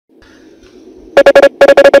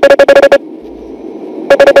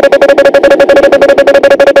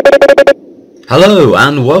Hello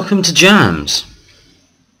and welcome to Jams.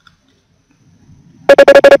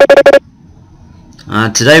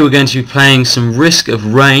 Today we're going to be playing some Risk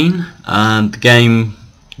of Rain. The game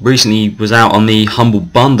recently was out on the Humble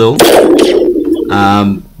Bundle.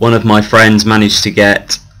 One of my friends managed to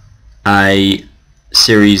get a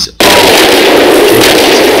series of...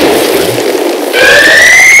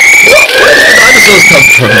 Where did the dinosaurs come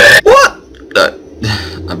from? What?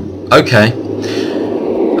 Okay.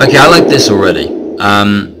 Okay, I like this already.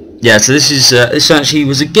 Yeah, so this actually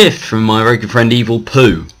was a gift from my very good friend Evil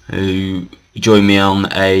Pooh, who joined me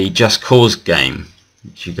on a Just Cause game,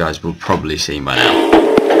 which you guys will probably see by now.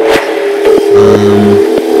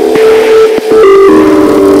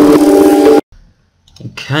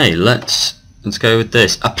 Okay, let's go with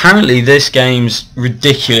this. Apparently, this game's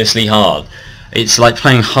ridiculously hard. It's like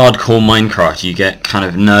playing hardcore Minecraft. You get kind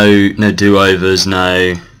of no do-overs,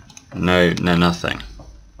 no nothing.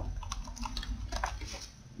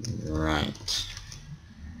 Right.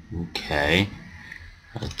 Okay.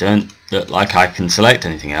 I don't look like I can select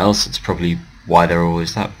anything else. It's probably why they're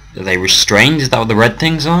always that. Are they restrained? Is that what the red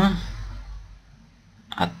things are?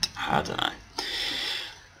 I don't know.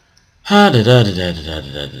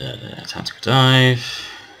 Tactical dive.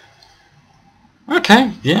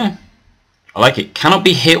 Okay, yeah. I like it. Cannot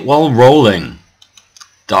be hit while rolling.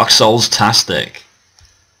 Dark Souls-tastic.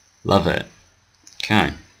 Love it.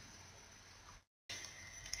 Okay.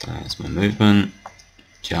 That's my movement.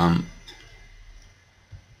 Jump.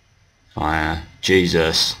 Fire.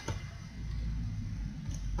 Jesus.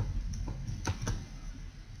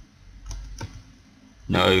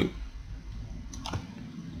 No.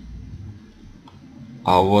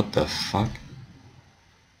 Oh, what the fuck?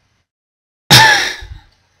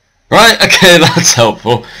 Right, okay, that's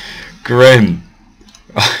helpful. Grim.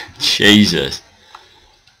 Jesus.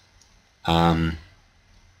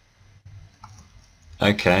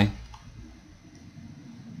 Okay.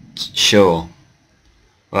 Sure.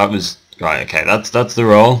 Well, that was right. Okay, that's the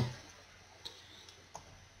roll.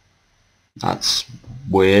 That's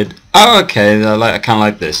weird. Oh, okay. I kind of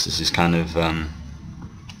like this. This is kind of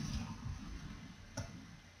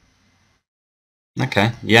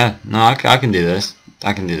okay. Yeah. No, I can do this.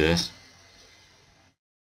 I can do this.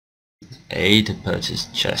 A to purchase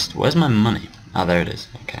chest. Where's my money? Oh, there it is.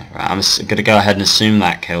 Okay. Right. I'm gonna go ahead and assume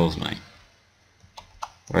that kills me.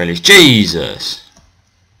 Or at least Jesus.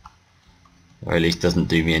 Or at least doesn't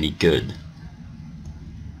do me any good.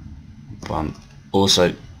 But I'm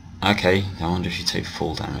also... Okay, I wonder if you take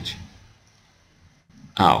full damage.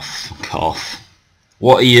 Oh, fuck off.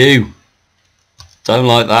 What are you? Don't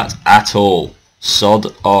like that at all.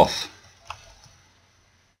 Sod off.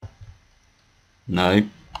 No.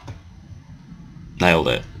 Nailed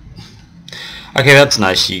it. Okay, that's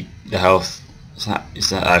nice. The health... Is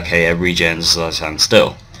that okay, it regens as I stand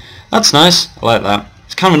still. That's nice. I like that.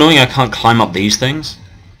 It's kind of annoying I can't climb up these things.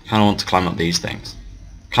 I kind of want to climb up these things.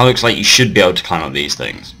 Kind of looks like you should be able to climb up these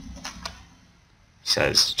things. He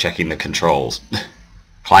says, checking the controls.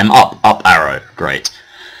 Climb up arrow. Great.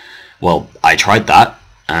 Well, I tried that,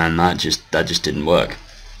 and that just didn't work.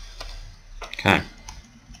 Okay.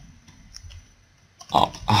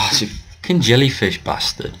 Up. Oh, it's a fucking jellyfish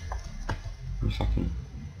bastard. Fucking...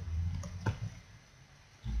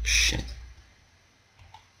 Shit.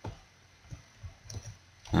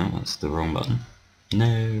 Oh, that's the wrong button.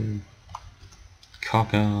 No.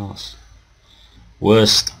 Cock ass.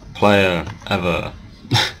 Worst player ever.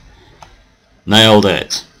 Nailed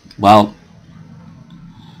it. Well,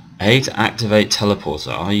 A to activate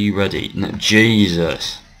teleporter. Are you ready? No,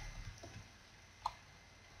 Jesus.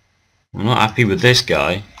 I'm not happy with this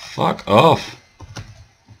guy. Fuck off.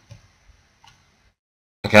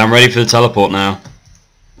 Okay, I'm ready for the teleport now.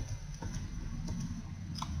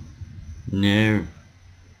 No.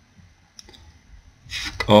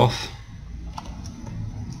 Fuck off.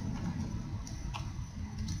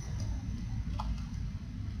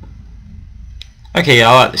 Okay, yeah,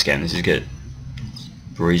 I like this game. This is good.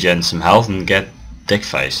 Regen some health and get dick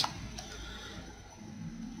face.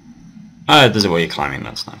 Oh, there's a way you're climbing.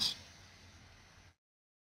 That's nice.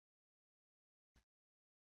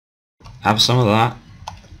 Have some of that.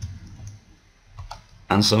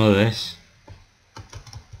 And some of this.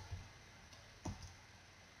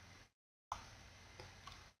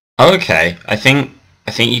 Okay, I think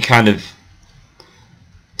you kind of...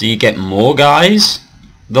 Do you get more guys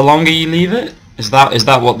the longer you leave it? Is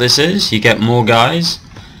that what this is? You get more guys?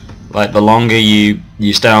 Like the longer you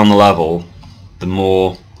stay on the level, the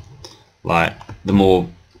more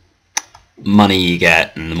money you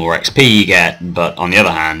get and the more XP you get, but on the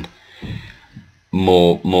other hand,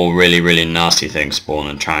 more really nasty things spawn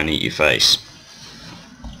and try and eat your face.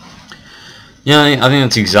 Yeah, I think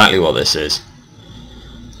that's exactly what this is.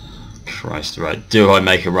 Christ, right. Do I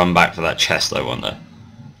make a run back for that chest, I wonder?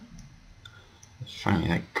 Frankly,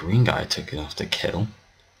 that green guy took it off to kill.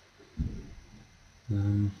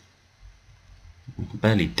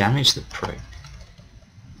 Barely damaged the prick.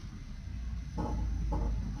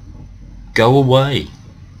 Go away!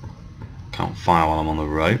 Can't fire while I'm on the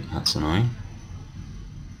rope, that's annoying.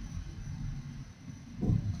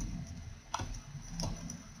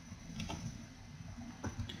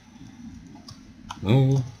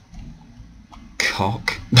 Oh,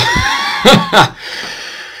 cock.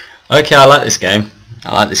 Okay, I like this game.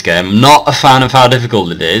 I'm not a fan of how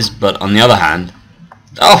difficult it is, but on the other hand,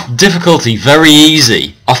 oh, difficulty, very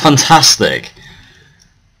easy. Oh, fantastic.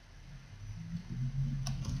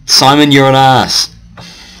 Simon, you're an ass.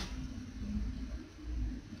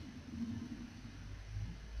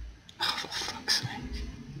 Oh, for fuck's sake.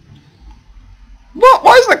 What?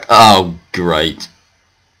 Why is that? Oh, great.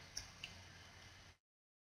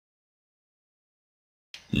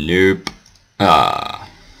 Nope. Ah.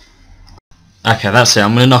 Okay, that's it.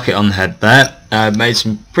 I'm going to knock it on the head there. Made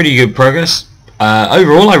some pretty good progress.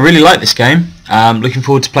 Overall, I really like this game. Looking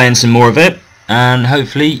forward to playing some more of it. And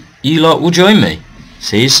hopefully you lot will join me.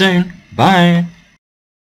 See you soon. Bye.